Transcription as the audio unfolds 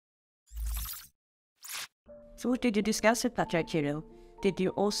So what did you discuss with Patriarch Kirill? Did you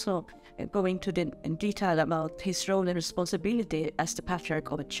also go into in detail about his role and responsibility as the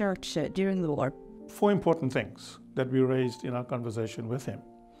Patriarch of a church during the war? 4 important things that we raised in our conversation with him.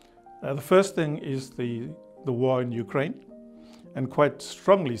 The first thing is the war in Ukraine, and quite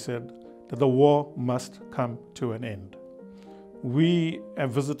strongly said that the war must come to an end. We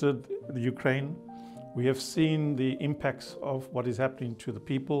have visited the Ukraine. We have seen the impacts of what is happening to the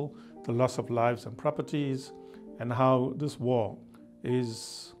people, the loss of lives and properties, and how this war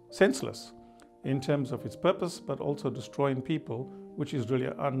is senseless in terms of its purpose, but also destroying people, which is really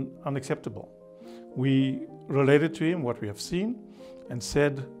unacceptable. We related to him what we have seen and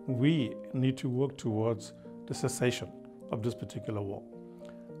said we need to work towards the cessation of this particular war.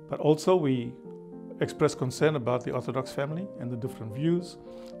 But also we expressed concern about the Orthodox family and the different views.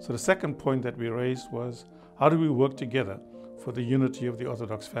 So the second point that we raised was, how do we work together for the unity of the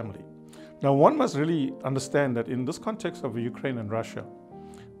Orthodox family? Now, one must really understand that in this context of Ukraine and Russia,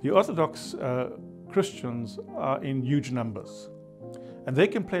 the Orthodox Christians are in huge numbers. And they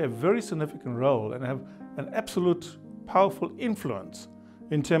can play a very significant role and have an absolute powerful influence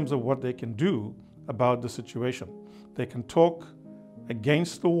in terms of what they can do about the situation. They can talk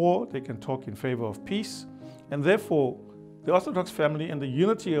against the war, they can talk in favor of peace, and therefore the Orthodox family and the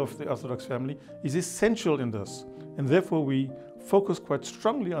unity of the Orthodox family is essential in this. And therefore we focus quite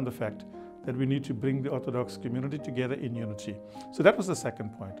strongly on the fact that we need to bring the Orthodox community together in unity. So that was the second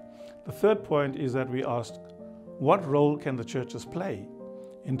point. The third point is that we asked, what role can the churches play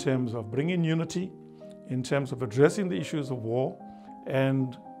in terms of bringing unity, in terms of addressing the issues of war,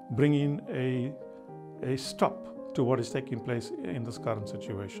 and bringing a stop to what is taking place in this current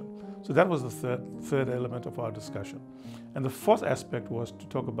situation. So that was the third element of our discussion. And the fourth aspect was to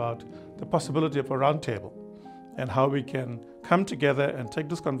talk about the possibility of a roundtable and how we can come together and take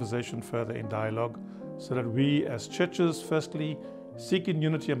this conversation further in dialogue so that we as churches, firstly, seek in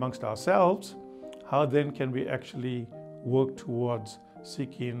unity amongst ourselves. How then can we actually work towards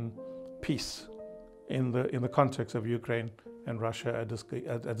seeking peace in the context of Ukraine and Russia at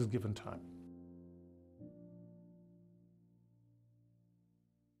this given time?